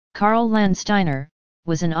Karl Landsteiner,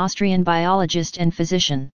 was an Austrian biologist and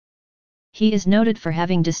physician. He is noted for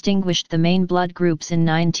having distinguished the main blood groups in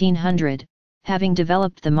 1900, having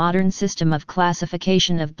developed the modern system of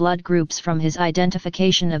classification of blood groups from his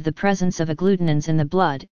identification of the presence of agglutinins in the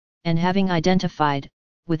blood, and having identified,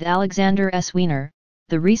 with Alexander S. Wiener,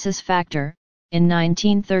 the Rhesus factor, in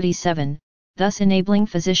 1937, thus enabling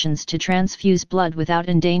physicians to transfuse blood without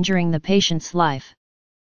endangering the patient's life.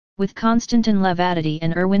 With Constantin Levaditi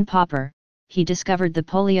and Erwin, he discovered the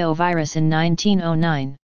polio virus in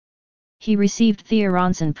 1909. He received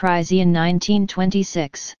theAronson Prize in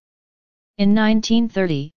 1926. In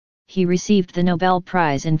 1930, he received the Nobel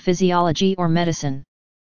Prize in Physiology or Medicine.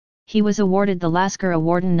 He was awarded the Lasker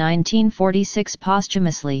Awardin 1946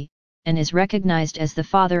 posthumously, and is recognized as the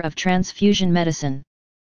father of transfusion medicine.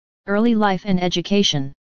 Early life and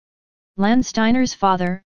education. Landsteiner's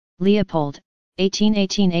father, Leopold,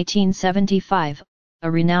 1818–1875, a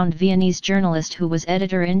renowned Viennese journalist who was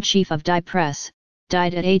editor-in-chief of Die Presse,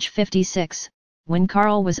 died at age 56, when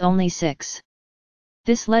Karl was only 6.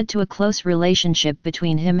 This led to a close relationship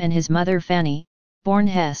between him and his mother Fanny, born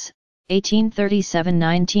Hess,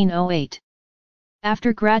 1837–1908.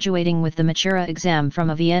 After graduating with the Matura exam from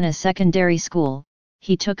a Vienna secondary school,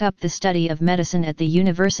 he took up the study of medicine at the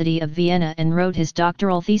University of Vienna and wrote his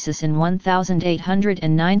doctoral thesis in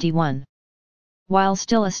 1891. While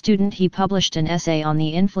still a student, he published an essay on the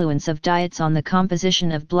influence of diets on the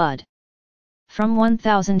composition of blood. From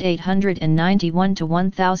 1891 to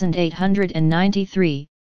 1893,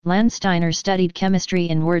 Landsteiner studied chemistry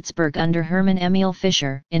in Würzburg under Hermann Emil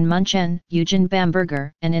Fischer, in München, Eugen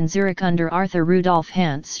Bamberger, and in Zurich under Arthur Rudolf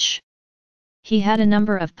Hantzsch. He had a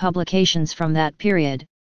number of publications from that period,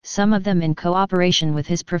 some of them in cooperation with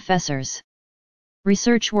his professors.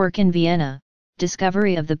 Research work in Vienna,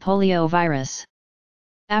 discovery of the polio virus.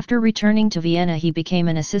 After returning to Vienna, he became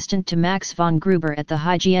an assistant to Max von Gruber at the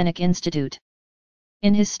Hygienic Institute.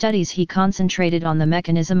 In his studies he concentrated on the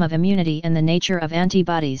mechanism of immunity and the nature of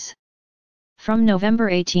antibodies. From November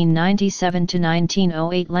 1897 to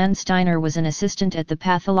 1908, Landsteiner was an assistant at the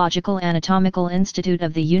Pathological Anatomical Institute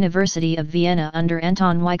of the University of Vienna under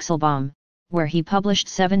Anton Weichselbaum, where he published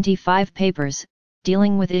 75 papers,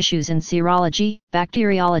 dealing with issues in serology,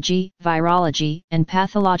 bacteriology, virology, and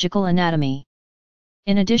pathological anatomy.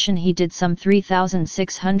 In addition, he did some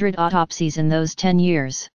 3,600 autopsies in those 10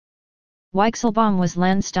 years. Weichselbaum was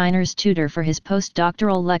Landsteiner's tutor for his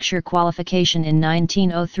postdoctoral lecture qualification in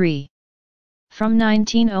 1903. From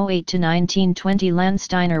 1908 to 1920,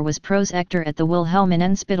 Landsteiner was Prosektor at the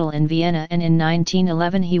Wilhelminenspital in Vienna, and in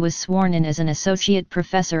 1911 he was sworn in as an associate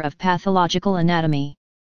professor of pathological anatomy.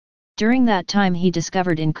 During that time he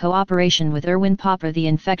discovered, in cooperation with Erwin, the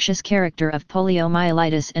infectious character of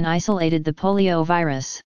poliomyelitis and isolated the polio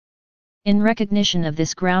virus. In recognition of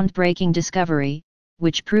this groundbreaking discovery,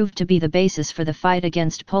 which proved to be the basis for the fight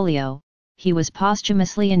against polio, he was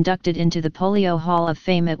posthumously inducted into the Polio Hall of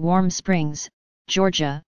Fame at Warm Springs,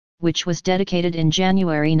 Georgia, which was dedicated in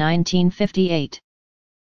January 1958.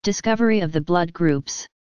 Discovery of the blood groups.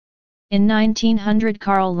 In 1900,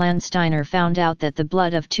 Karl Landsteiner found out that the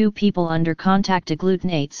blood of two people under contact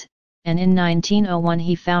agglutinates, and in 1901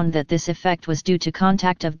 he found that this effect was due to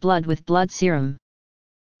contact of blood with blood serum.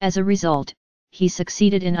 As a result, he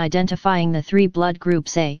succeeded in identifying the three blood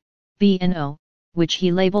groups A, B and O, which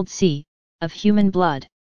he labeled C, of human blood.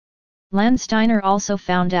 Landsteiner also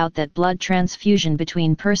found out that blood transfusion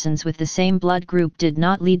between persons with the same blood group did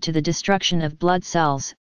not lead to the destruction of blood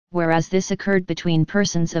cells, whereas this occurred between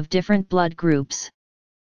persons of different blood groups.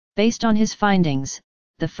 Based on his findings,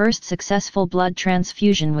 the first successful blood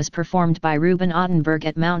transfusion was performed by Reuben Ottenberg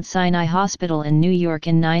at Mount Sinai Hospital in New York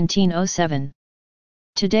in 1907.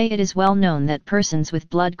 Today it is well known that persons with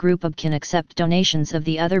blood group AB can accept donations of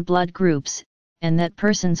the other blood groups, and that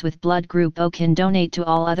persons with blood group O can donate to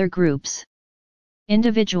all other groups.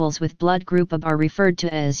 Individuals with blood group AB are referred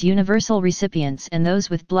to as universal recipients, and those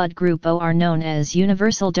with blood group O are known as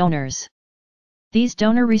universal donors. These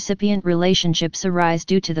donor-recipient relationships arise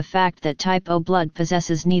due to the fact that type O blood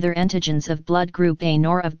possesses neither antigens of blood group A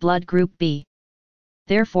nor of blood group B.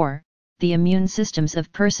 Therefore, the immune systems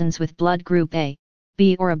of persons with blood group A,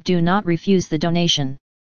 B or AB do not refuse the donation.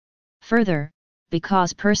 Further,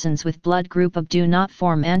 because persons with blood group AB do not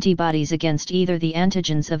form antibodies against either the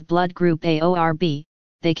antigens of blood group A or B,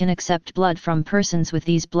 they can accept blood from persons with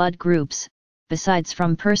these blood groups, besides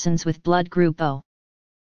from persons with blood group O.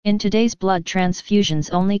 In today's blood transfusions,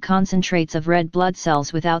 only concentrates of red blood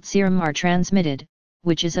cells without serum are transmitted,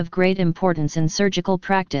 which is of great importance in surgical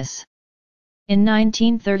practice. In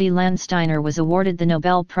 1930, Landsteiner was awarded the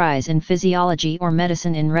Nobel Prize in Physiology or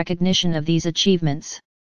Medicine in recognition of these achievements.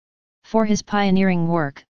 For his pioneering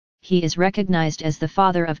work, he is recognized as the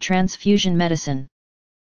father of transfusion medicine.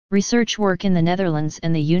 Research work in the Netherlands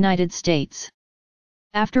and the United States.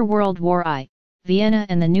 After World War I, Vienna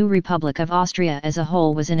and the new Republic of Austria as a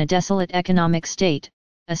whole was in a desolate economic state,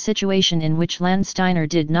 a situation in which Landsteiner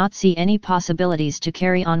did not see any possibilities to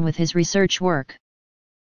carry on with his research work.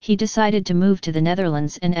 He decided to move to the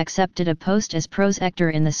Netherlands and accepted a post as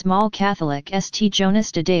prosector in the small Catholic St.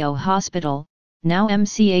 Jonas de Deo Hospital, now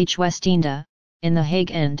MCH Westende, in The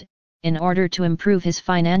Hague and, in order to improve his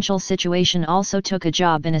financial situation, also took a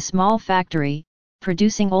job in a small factory,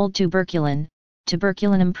 producing old tuberculin,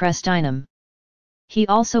 Tuberculinum prestinum. He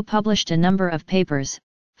also published a number of papers,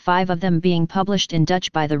 5 of them being published in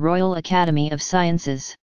Dutch by the Royal Academy of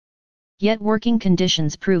Sciences. Yet working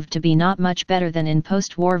conditions proved to be not much better than in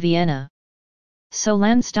post-war Vienna. So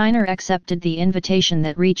Landsteiner accepted the invitation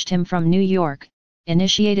that reached him from New York,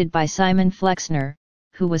 initiated by Simon Flexner,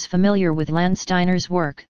 who was familiar with Landsteiner's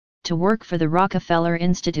work, to work for the Rockefeller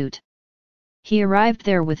Institute. He arrived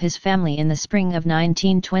there with his family in the spring of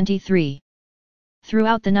 1923.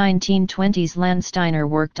 Throughout the 1920s, Landsteiner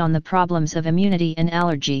worked on the problems of immunity and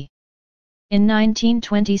allergy. In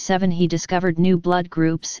 1927 he discovered new blood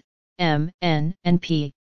groups, M, N, and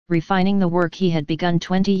P, refining the work he had begun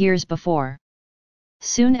 20 years before.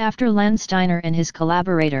 Soon after, Landsteiner and his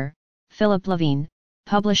collaborator, Philip Levine,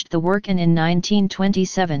 published the work, and in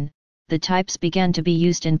 1927, the types began to be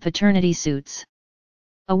used in paternity suits.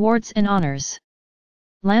 Awards and honors.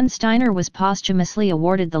 Landsteiner was posthumously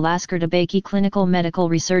awarded the Lasker Awardin Clinical Medical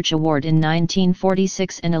Research Award in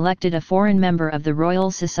 1946 and elected a foreign member of the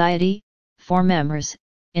Royal Society, 4 members,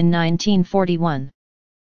 in 1941.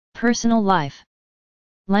 Personal life.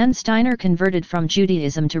 Landsteiner converted from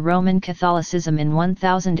Judaism to Roman Catholicism in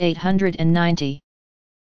 1890.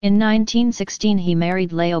 In 1916 he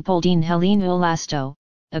married Leopoldine Helene Olasto,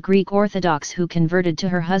 a Greek Orthodox who converted to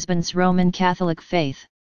her husband's Roman Catholic faith.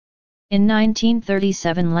 In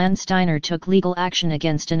 1937 Landsteiner took legal action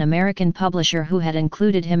against an American publisher who had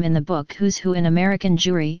included him in the book Who's Who in American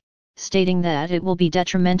Jewry, stating that it will be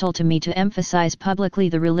detrimental to me to emphasize publicly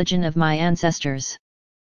the religion of my ancestors.